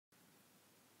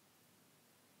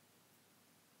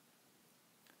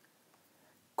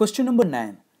Question number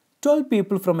 9. 12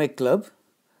 people from a club.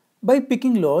 By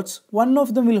picking lots, one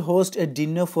of them will host a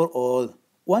dinner for all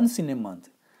once in a month.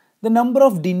 The number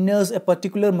of dinners a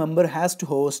particular member has to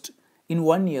host in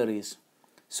 1 year is.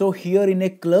 So here in a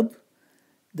club,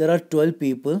 there are 12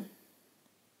 people.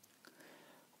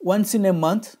 Once in a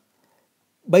month,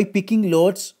 by picking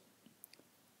lots,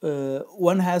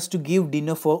 one has to give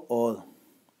dinner for all.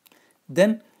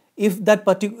 Then if that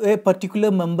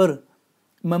particular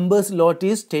member's lot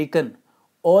is taken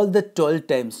all the 12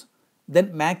 times,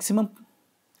 then maximum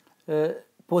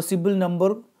possible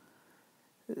number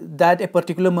that a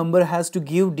particular member has to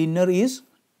give dinner is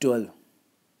 12.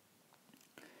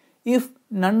 If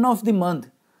none of the month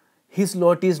his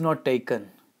lot is not taken,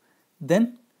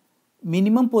 then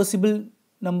minimum possible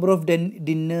number of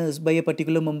dinners by a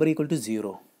particular member equal to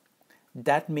 0.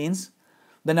 That means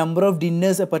the number of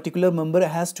dinners a particular member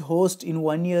has to host in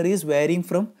 1 year is varying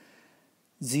from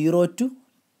 0 to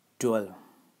 12.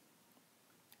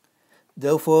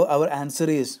 Therefore, our answer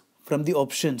is from the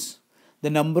options. The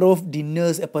number of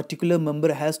dinners a particular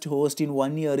member has to host in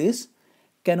 1 year is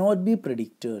cannot be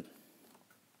predicted.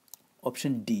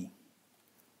 Option D.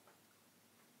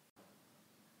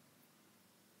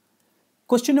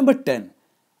 Question number 10.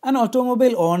 An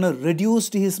automobile owner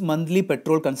reduced his monthly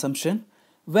petrol consumption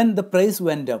when the price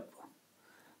went up.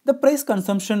 The price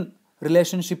consumption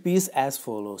relationship is as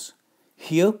follows.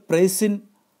 Here, price in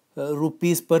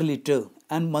rupees per liter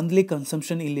and monthly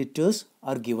consumption in liters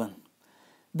are given.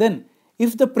 Then,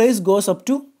 if the price goes up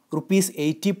to rupees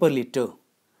 80 per liter,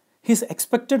 his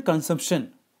expected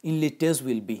consumption in liters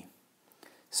will be.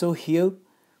 So here,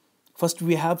 first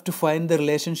we have to find the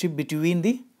relationship between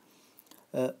the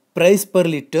price per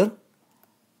liter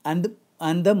and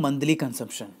the monthly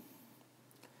consumption.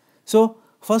 So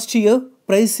first here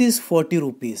price is 40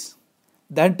 rupees.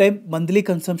 That time monthly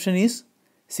consumption is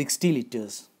 60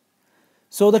 liters.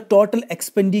 So the total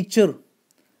expenditure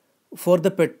for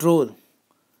the petrol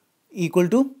equal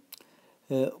to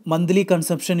monthly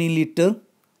consumption in liter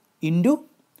into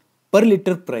per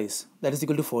liter price, that is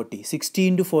equal to 40. 60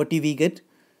 into 40 we get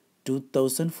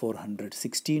 2400.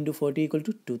 60 into 40 equal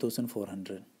to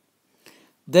 2400.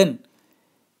 Then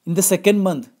in the second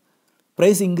month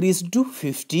price increased to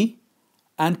 50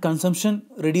 and consumption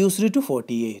reduced to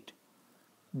 48.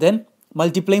 Then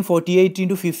multiplying 48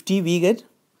 into 50 we get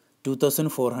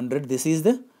 2400. This is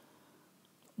the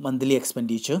monthly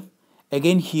expenditure.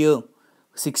 Again here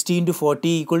 60 into 40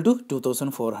 equal to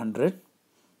 2400.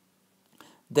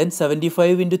 Then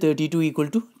 75 into 32 equal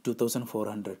to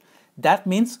 2400. That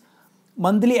means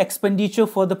monthly expenditure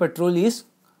for the petrol is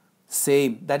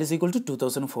same, that is equal to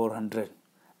 2400.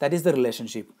 That is the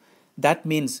relationship. That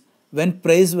means when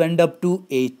price went up to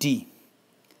 80,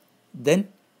 then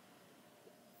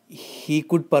he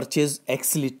could purchase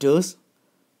X liters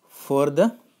for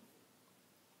the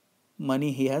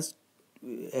money he has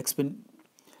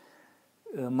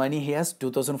money he has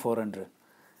 2400.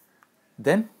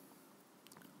 Then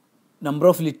number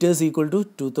of liters equal to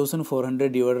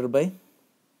 2400 divided by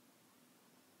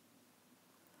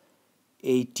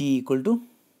 80 equal to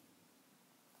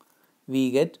we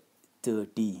get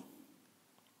 30.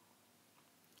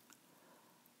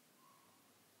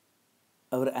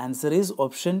 Our answer is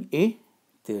option A,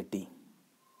 30.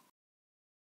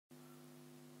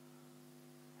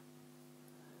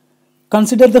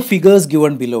 Consider the figures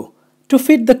given below. To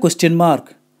fit the question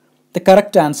mark, the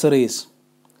correct answer is.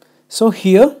 So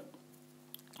here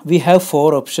we have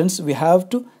 4 options. We have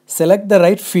to select the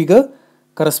right figure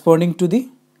corresponding to the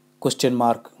question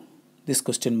mark, this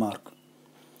question mark.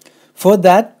 For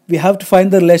that, we have to find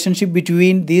the relationship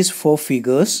between these 4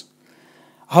 figures,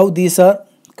 how these are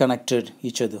connected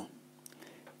each other.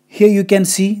 Here you can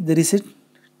see there is a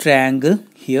triangle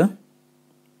here.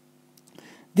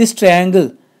 This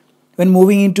triangle, when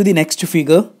moving into the next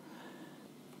figure,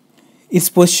 its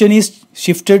position is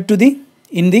shifted to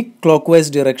in the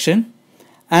clockwise direction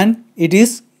and it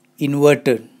is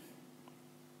inverted.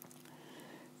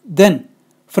 Then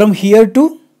from here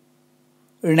to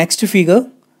next figure,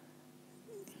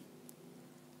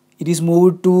 it is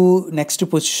moved to next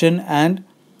position and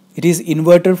it is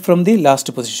inverted from the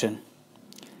last position.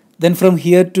 Then from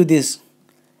here to this,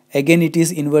 again it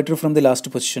is inverted from the last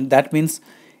position. That means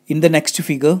in the next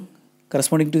figure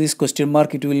corresponding to this question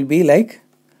mark, it will be like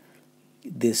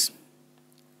this.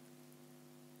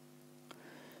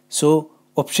 So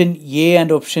option A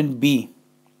and option B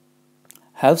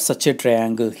have such a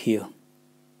triangle here.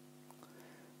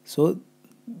 So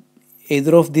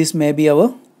either of these may be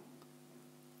our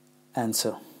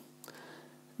answer.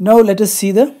 Now let us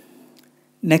see the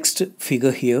next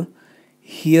figure here.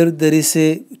 Here there is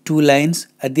a 2 lines.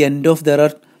 At the end of there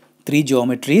are three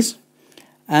geometries,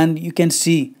 and you can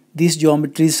see these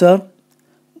geometries are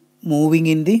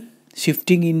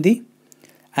shifting in the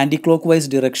anti-clockwise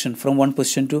direction from one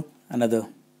position to another.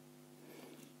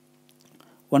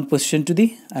 One position to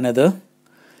the another.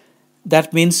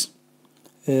 That means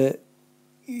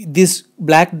this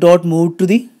black dot moved to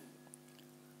the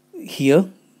here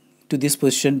to this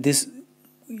position, this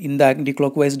in the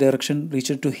anti-clockwise direction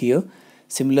reached to here.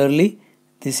 Similarly,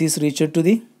 this is reached to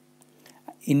the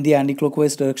in the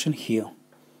anti-clockwise direction here.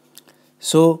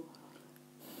 So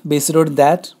based on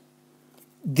that,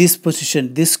 this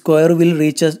position, this square will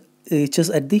reach us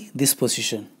at this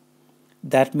position.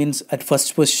 That means at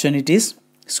first position it is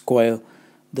square.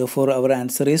 Therefore our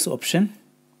answer is option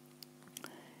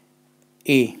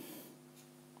A.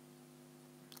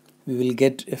 We will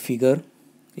get a figure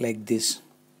like this.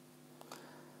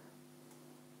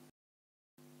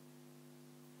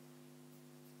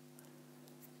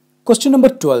 Question number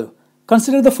 12.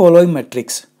 Consider the following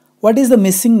matrix. What is the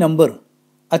missing number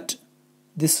at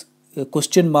this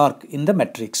question mark in the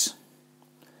matrix?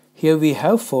 Here we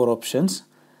have four options.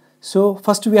 So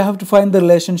first we have to find the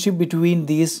relationship between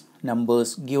these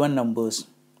numbers, given numbers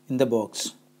in the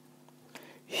box.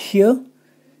 Here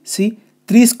see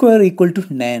 3 square equal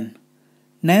to 9.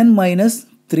 9 minus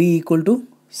 3 equal to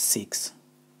 6.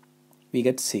 We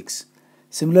get 6.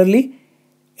 Similarly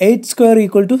 8 square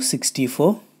equal to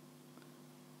 64.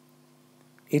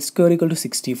 8 square equal to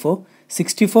 64.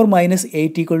 64 minus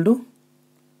 8 equal to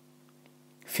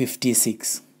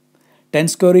 56. 10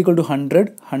 square equal to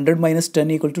 100. 100 minus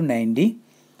 10 equal to 90.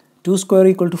 2 square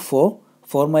equal to 4.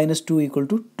 4 minus 2 equal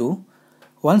to 2.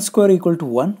 1 square equal to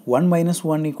 1. 1 minus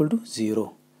 1 equal to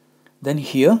 0. Then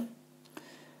here,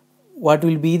 what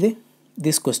will be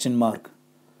this question mark?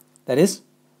 That is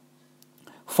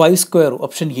 5 square,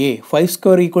 option A. 5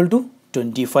 square equal to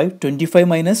 25. 25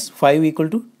 minus 5 equal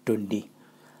to 20.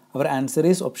 Our answer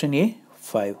is option A,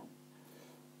 5.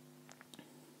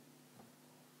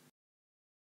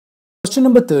 Question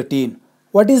number 13.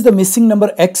 What is the missing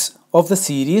number x of the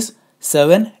series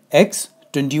 7x,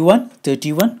 21,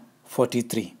 31,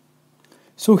 43?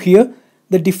 So here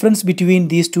the difference between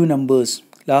these two numbers,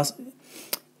 last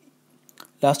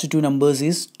two numbers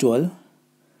is 12.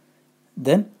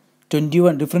 Then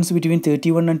 21, difference between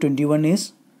 31 and 21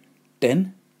 is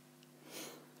 10.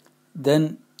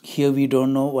 Then here we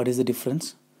don't know what is the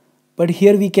difference. But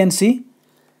here we can see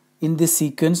in this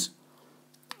sequence,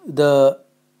 the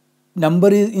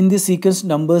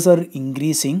numbers are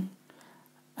increasing,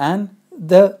 and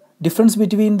the difference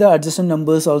between the adjacent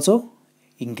numbers also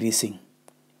increasing.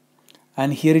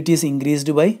 And here it is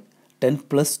increased by 10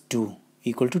 plus 2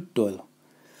 equal to 12.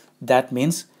 That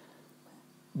means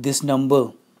this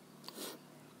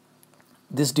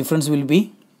difference will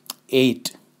be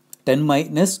 8. 10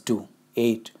 minus 2,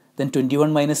 8. Then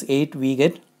 21 minus 8 we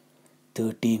get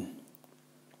 13.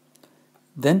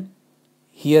 Then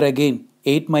here again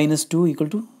 8 minus 2 equal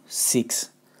to 6.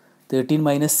 13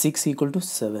 minus 6 equal to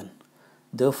 7.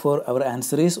 Therefore our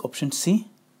answer is option C,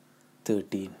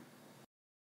 13.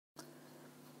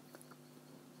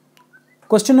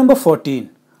 Question number 14.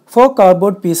 4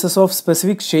 cardboard pieces of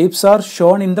specific shapes are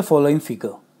shown in the following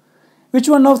figure. Which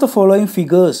one of the following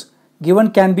figures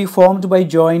given can be formed by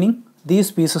joining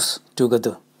these pieces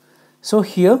together? So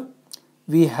here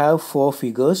we have 4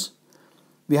 figures.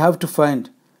 We have to find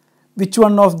which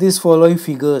one of these following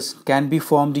figures can be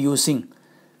formed using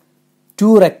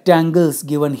 2 rectangles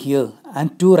given here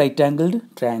and 2 right-angled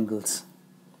triangles.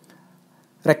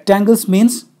 Rectangles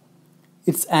means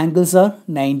its angles are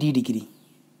 90 degree.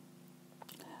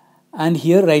 And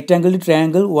here right-angled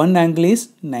triangle, one angle is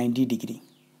 90 degree.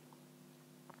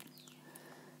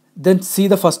 Then see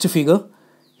the first figure.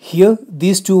 Here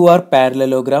these two are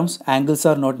parallelograms. Angles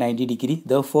are not 90 degree.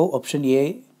 Therefore option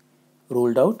A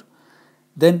ruled out.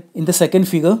 Then in the second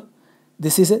figure,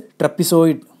 this is a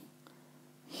trapezoid.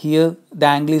 Here the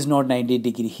angle is not 90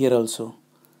 degree. Here also.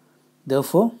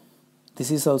 Therefore this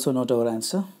is also not our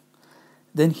answer.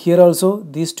 Then here also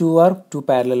these two are 2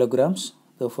 parallelograms.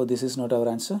 Therefore this is not our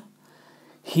answer.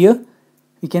 Here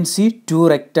we can see 2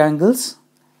 rectangles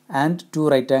and 2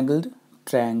 right-angled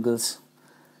triangles.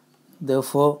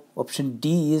 Therefore option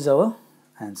D is our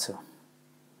answer.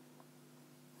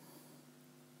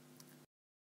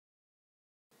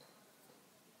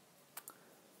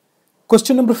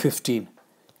 Question number 15.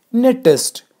 In a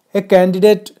test, a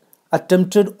candidate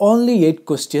attempted only 8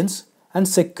 questions and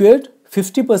secured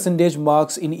 50%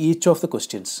 marks in each of the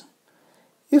questions.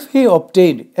 If he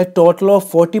obtained a total of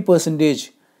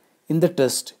 40% in the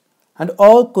test and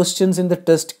all questions in the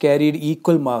test carried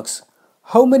equal marks,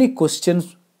 how many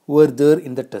questions were there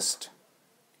in the test?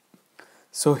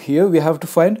 So here we have to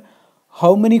find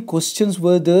how many questions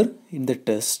were there in the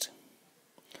test.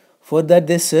 For that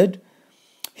they said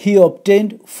he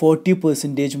obtained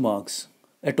 40% marks,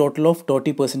 a total of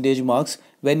 40% marks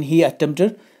when he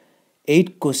attempted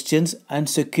 8 questions and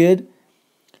secured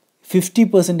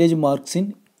 50% marks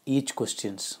in each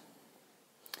questions.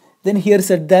 Then here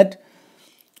said that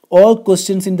all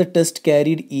questions in the test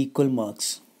carried equal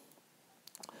marks.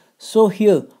 So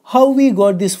here, how we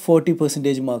got this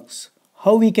 40% marks?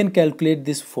 How we can calculate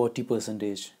this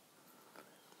 40%?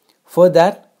 For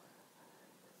that,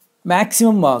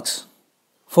 maximum marks.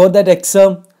 For that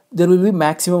exam, there will be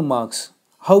maximum marks.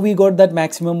 How we got that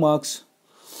maximum marks?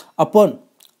 Upon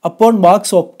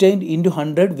marks obtained into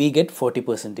 100, we get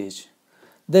 40%.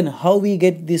 Then how we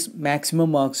get this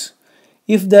maximum marks?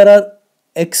 If there are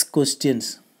x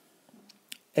questions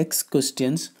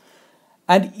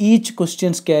and each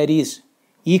question carries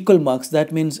equal marks,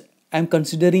 that means I am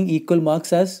considering equal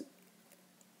marks as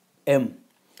m.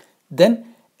 Then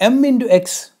m into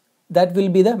x, that will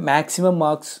be the maximum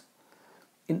marks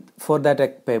for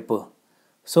that paper.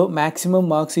 So maximum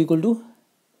marks equal to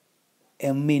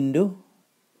m into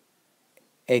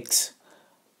x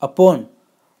upon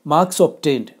marks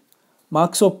obtained.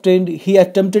 Marks obtained, he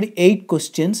attempted 8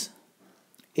 questions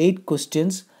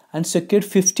and secured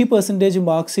 50%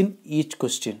 marks in each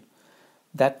question.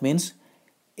 That means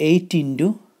 8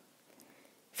 into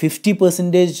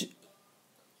 50%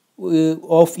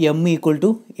 of m equal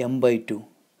to m by 2.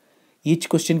 Each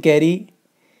question carry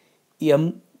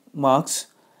m marks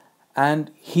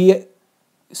and he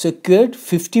secured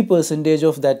 50%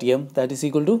 of that m, that is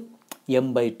equal to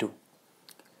m by 2.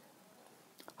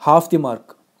 Half the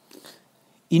mark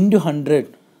into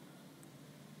 100,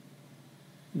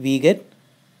 we get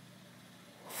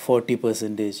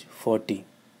 40%, 40.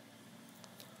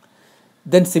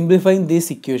 Then simplifying this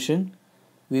equation,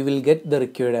 we will get the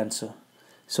required answer.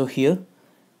 So here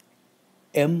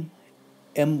m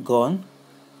gone,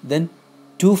 then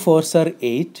 2 4s are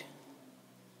 8,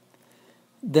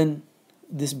 then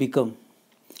this become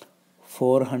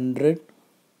 400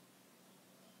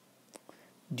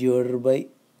 divided by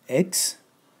x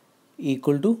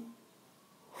equal to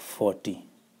 40.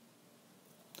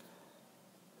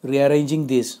 Rearranging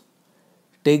this,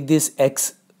 take this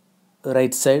x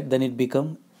right side, then it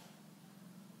become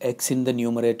x in the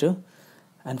numerator,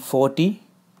 and 40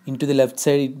 into the left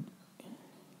side,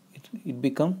 it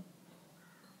become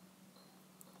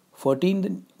 40 in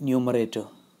the numerator.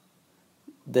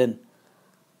 Then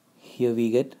here we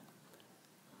get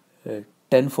 10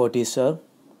 40s are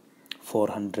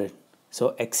 400.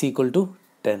 So x equal to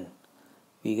 10.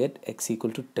 We get x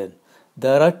equal to 10.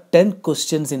 There are 10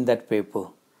 questions in that paper.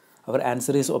 Our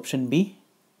answer is option B,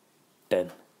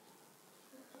 10.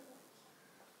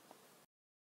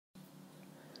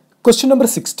 Question number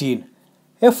 16.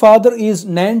 A father is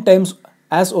 9 times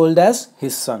as old as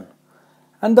his son,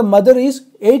 and the mother is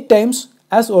 8 times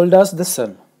as old as the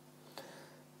son.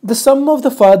 The sum of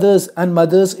the father's and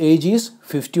mother's age is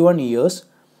 51 years.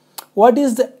 What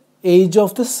is the age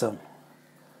of the son?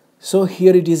 So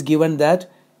here it is given that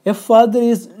a father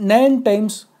is 9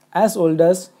 times as old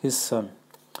as his son.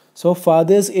 So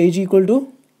father's age equal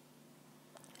to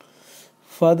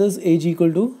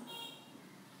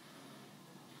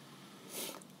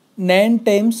 9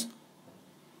 times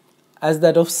as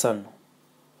that of son.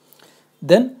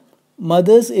 Then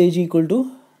mother's age equal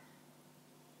to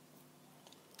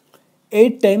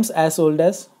 8 times as old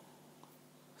as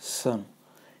son.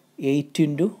 8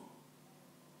 into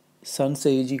son's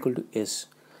age equal to s,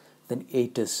 then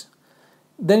 8s.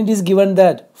 Then it is given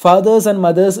that father's and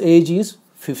mother's age is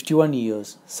 51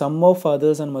 years. Sum of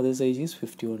father's and mother's age is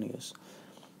 51 years.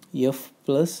 F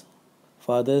plus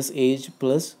father's age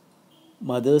plus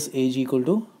mother's age equal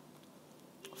to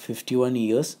 51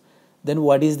 years. Then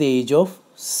what is the age of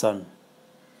son?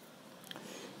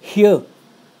 Here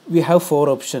we have 4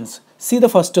 options. See the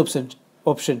first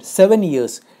option 7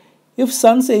 years. If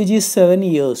son's age is 7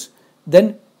 years,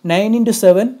 then 9 into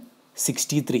 7,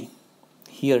 63.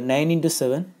 Here 9 into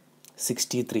 7,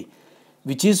 63,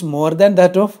 which is more than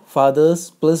that of father's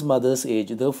plus mother's age.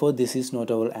 Therefore, this is not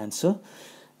our answer.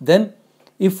 Then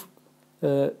if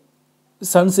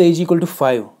son's age equal to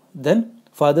 5, then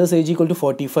father's age equal to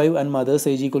 45 and mother's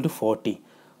age equal to 40.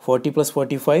 40 plus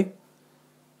 45,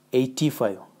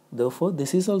 85. Therefore,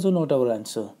 this is also not our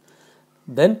answer.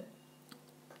 Then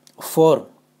 4.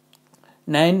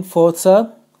 9 fourths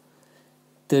are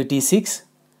 36.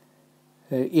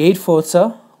 8 fourths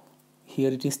are,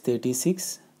 here it is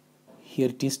 36, here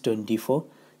it is 24.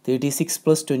 36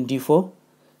 plus 24,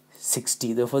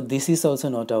 60. Therefore, this is also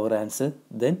not our answer.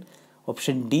 Then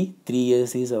option D, 3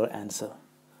 years is our answer.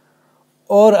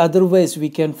 or otherwise we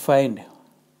can find,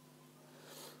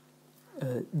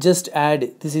 just add,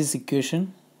 this is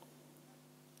equation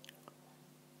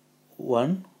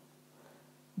 1,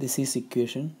 this is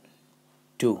equation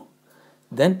 2,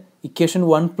 then equation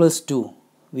 1 plus 2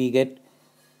 we get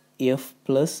f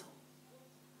plus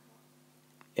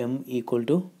m equal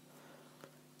to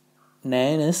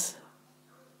 9s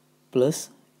plus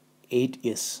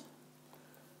 8s.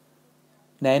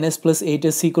 9s plus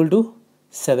 8s equal to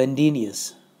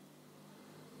 17s.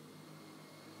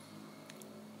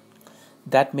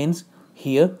 That means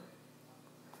here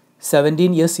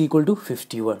 17s equal to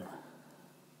 51.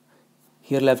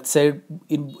 Here left side,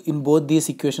 in both these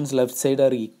equations left side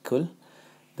are equal.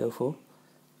 Therefore,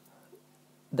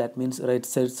 that means right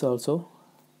sides also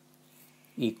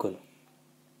equal.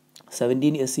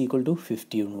 17s equal to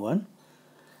 51.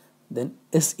 Then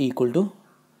s equal to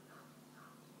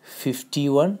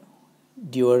 51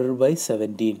 divided by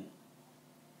 17.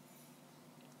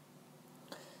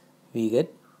 We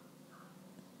get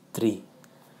 3.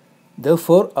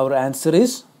 Therefore, our answer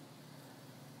is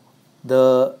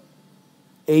the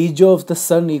age of the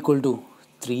sun equal to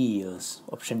 3 years.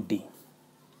 Option D.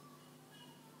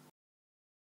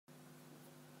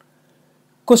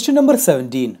 Question number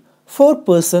 17. 4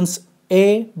 persons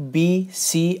A, B,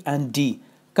 C and D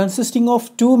consisting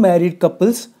of 2 married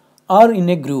couples are in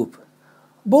a group.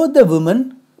 Both the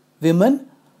women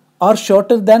are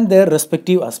shorter than their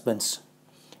respective husbands.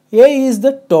 A is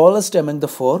the tallest among the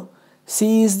 4.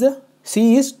 C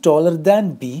is taller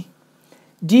than B.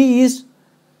 D is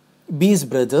B's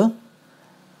brother.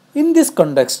 In this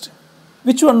context,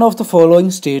 which one of the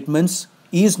following statements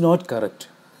is not correct?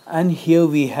 And here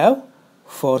we have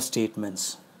 4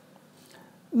 statements.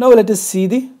 Now let us see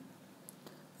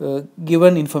the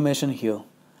given information here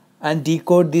and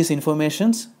decode these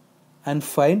informations and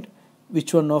find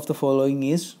which one of the following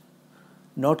is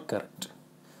not correct.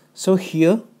 So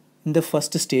here in the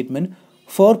first statement,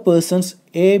 4 persons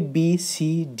A, B,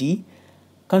 C, D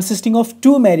consisting of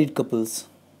 2 married couples.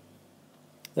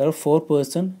 There are 4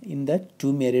 persons in that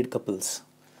 2 married couples.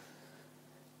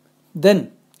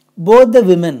 Then both the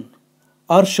women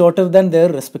are shorter than their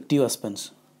respective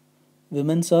husbands.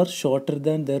 Women are shorter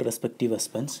than their respective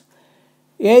husbands.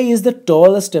 A is the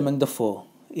tallest among the 4.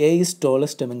 A is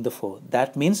tallest among the 4.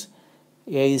 That means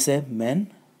A is a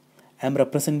man. I am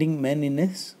representing men in a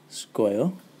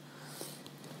square.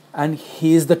 And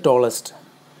he is the tallest.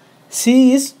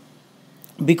 C is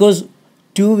because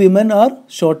 2 women are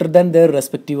shorter than their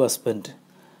respective husband.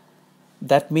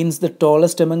 That means the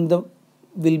tallest among them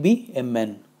will be a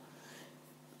man.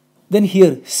 Then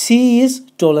here C is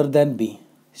taller than B.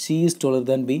 C is taller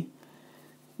than B.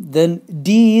 Then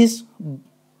D is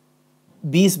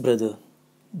B's brother.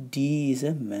 D is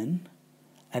a man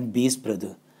and B's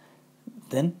brother.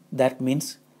 Then that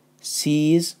means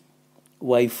C is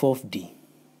wife of D.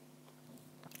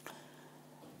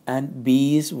 And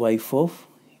B is wife of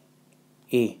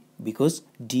A because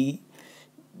B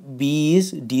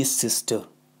is D's sister.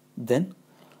 Then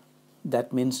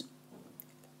that means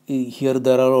here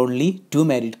there are only 2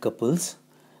 married couples.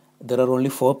 There are only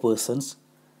 4 persons.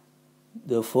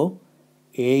 Therefore,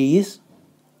 A is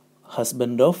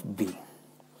husband of B.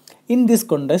 In this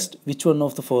context, which one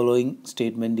of the following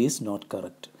statement is not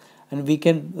correct? And we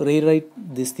can rewrite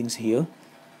these things here.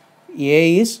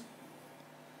 A is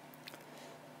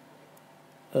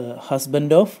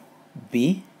husband of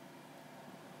B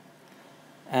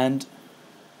and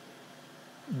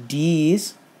D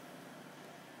is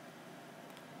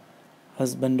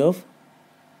husband of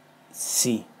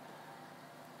C,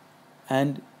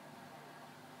 and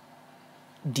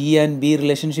D and B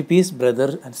relationship is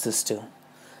brother and sister.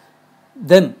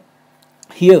 Then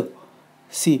here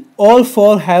see, all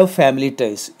 4 have family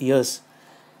ties. Yes,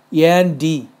 A and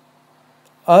D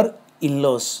are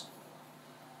in-laws,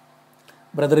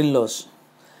 brother-in-laws.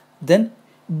 Then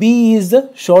B is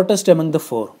the shortest among the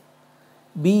 4.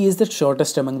 B is the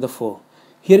shortest among the 4.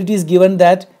 Here it is given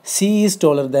that C is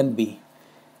taller than B.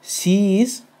 C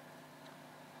is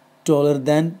taller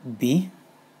than B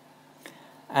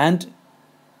and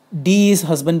D is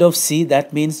husband of C.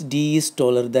 That means D is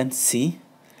taller than C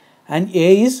and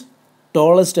A is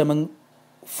tallest among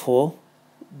 4.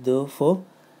 Therefore,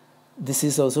 this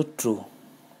is also true.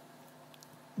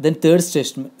 Then third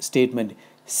statement,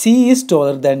 C is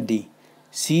taller than D.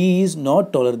 C is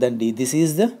not taller than D. This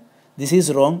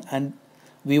is wrong and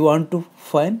we want to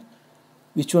find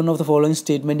which one of the following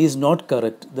statement is not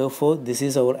correct. Therefore, this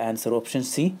is our answer. Option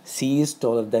C. C is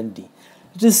taller than D.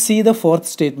 Let us see the fourth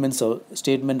statement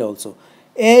also.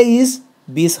 A is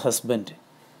B's husband.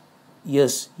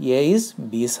 Yes, A is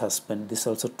B's husband. This is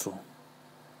also true.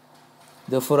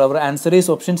 Therefore, our answer is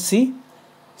option C.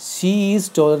 C is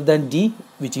taller than D,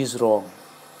 which is wrong.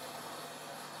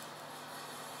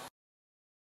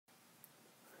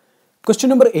 Question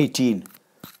number 18.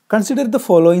 Consider the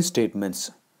following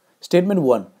statements. Statement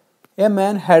 1. A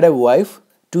man had a wife,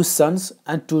 2 sons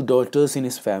and 2 daughters in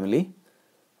his family.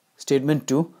 Statement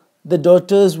 2. The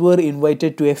daughters were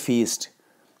invited to a feast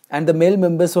and the male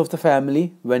members of the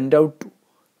family went out to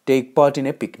take part in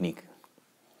a picnic.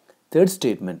 Third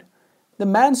statement. The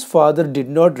man's father did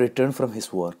not return from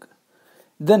his work.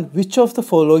 Then which of the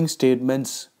following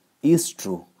statements is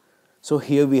true? So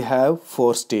here we have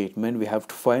 4 statements. We have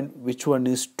to find which one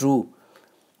is true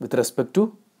with respect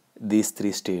to these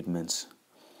 3 statements.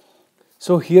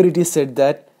 So here it is said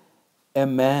that a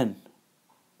man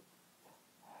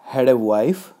had a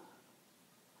wife,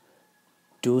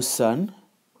 2 sons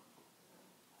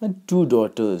and 2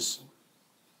 daughters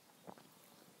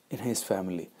in his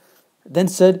family. Then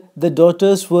said the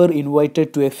daughters were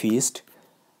invited to a feast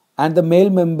and the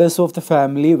male members of the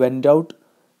family went out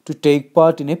to take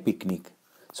part in a picnic.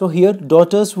 So here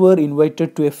daughters were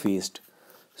invited to a feast.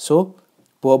 So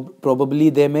probably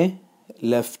they may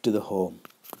left the home.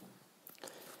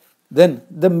 Then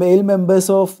the male members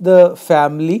of the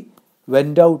family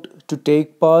went out to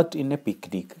take part in a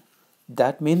picnic.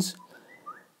 That means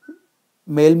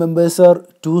male members are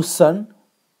 2 sons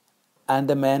and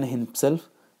the man himself.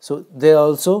 So they were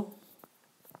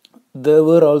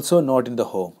also not in the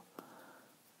home.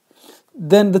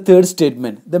 Then the third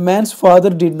statement, the man's father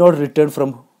did not return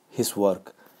from his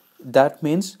work. That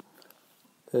means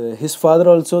his father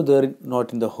also there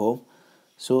not in the home.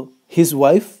 So his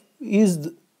wife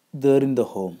is there in the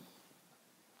home.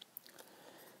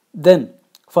 Then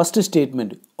first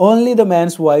statement, only the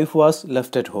man's wife was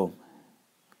left at home.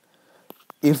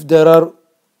 If there are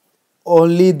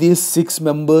only these 6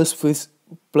 members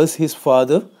plus his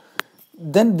father,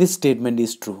 then this statement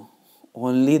is true.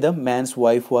 Only the man's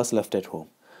wife was left at home.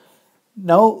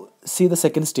 Now see the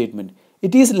second statement.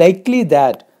 It is likely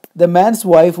that the man's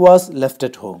wife was left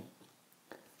at home.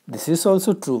 This is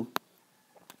also true.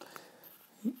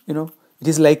 It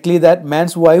is likely that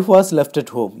man's wife was left at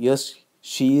home. Yes,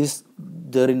 she is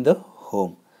there in the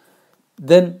home.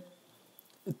 Then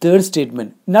third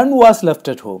statement, none was left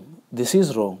at home. This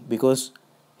is wrong because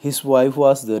his wife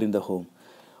was there in the home.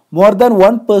 More than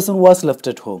one person was left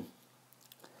at home.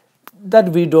 That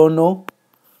we don't know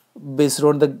based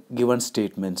on the given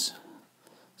statements.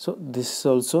 So this is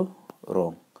also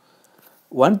wrong.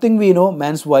 One thing we know,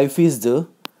 man's wife is there.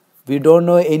 We don't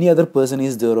know any other person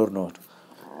is there or not.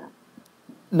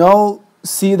 Now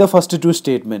see the first 2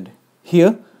 statements.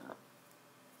 Here,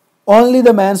 only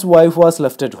the man's wife was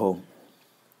left at home.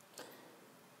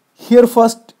 Here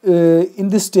first, in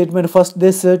this statement, first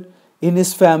they said in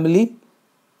his family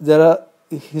there are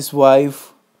his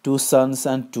wife, 2 sons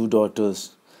and 2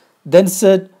 daughters. Then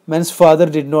said man's father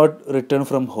did not return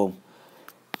from home.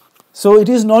 So it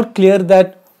is not clear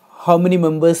that how many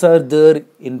members are there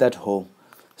in that home.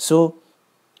 So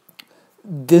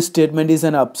this statement is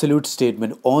an absolute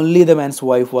statement. Only the man's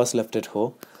wife was left at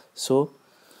home. So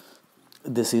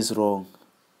this is wrong.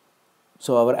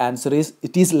 So our answer is,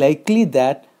 it is likely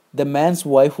that the man's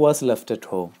wife was left at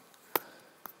home.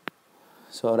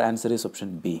 So our answer is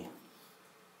option B.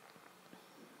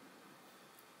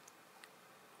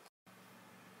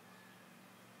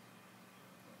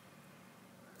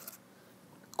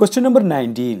 Question number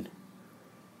 19.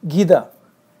 Geeta,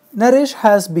 Naresh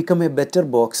has become a better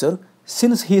boxer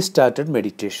since he started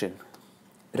meditation.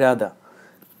 Radha,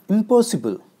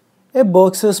 impossible. A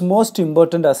boxer's most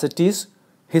important asset is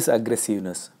his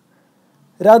aggressiveness.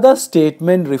 Radha's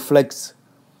statement reflects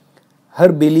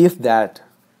her belief that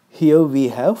here we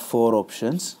have 4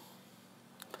 options.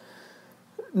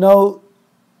 Now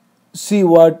see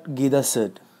what Geeta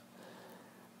said.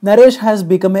 Naresh has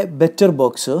become a better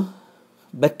boxer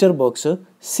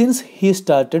since he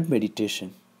started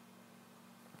meditation.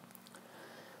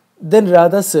 Then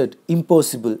Radha said,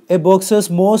 impossible. A boxer's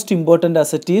most important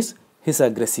asset is his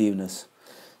aggressiveness.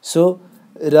 So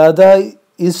Radha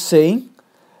is saying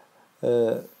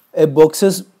a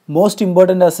boxer's most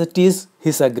important asset is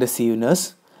his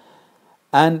aggressiveness,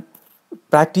 and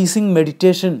practicing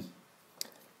meditation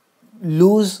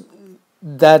lose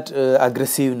that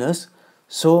aggressiveness.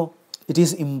 So it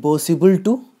is impossible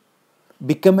to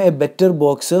become a better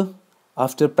boxer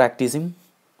after practicing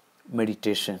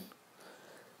meditation.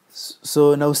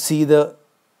 So now see the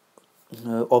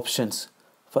options.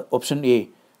 For option A,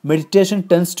 meditation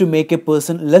tends to make a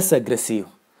person less aggressive.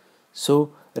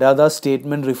 So Radha's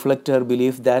statement reflects her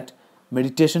belief that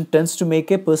meditation tends to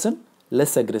make a person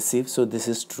less aggressive. So this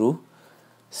is true.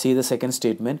 See the second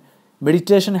statement.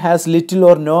 Meditation has little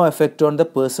or no effect on the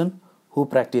person who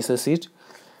practices it.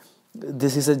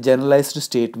 This is a generalized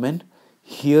statement.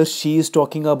 Here she is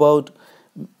talking about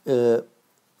a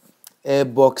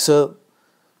boxer,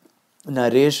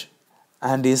 Naresh,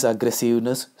 and his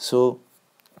aggressiveness. So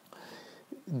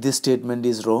this statement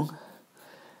is wrong.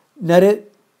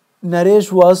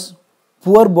 Naresh was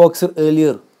poor boxer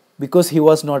earlier because he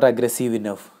was not aggressive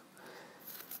enough.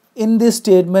 In this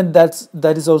statement,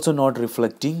 that is also not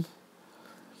reflecting.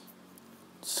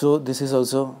 So this is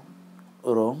also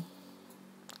wrong.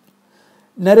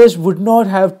 Naresh would not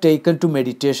have taken to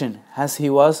meditation as he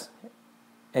was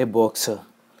a boxer.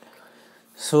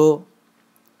 So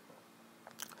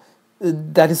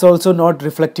that is also not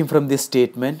reflecting from this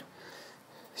statement.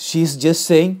 She is just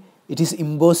saying it is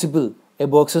impossible. A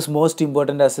boxer's most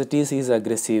important asset is his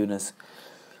aggressiveness.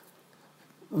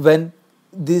 When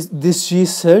this she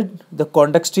said, the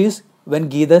context is when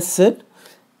Geeta said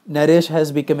Naresh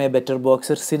has become a better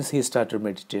boxer since he started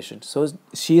meditation. So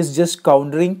she is just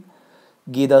countering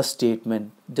Geeta's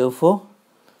statement. Therefore,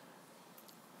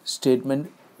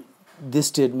 this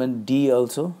statement D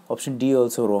also, option D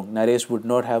also wrong. Naresh would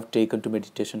not have taken to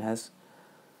meditation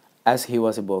as he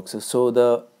was a boxer. So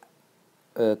the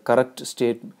correct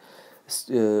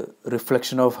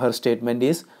reflection of her statement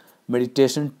is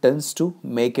meditation tends to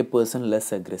make a person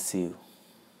less aggressive.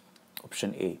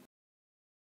 Option A.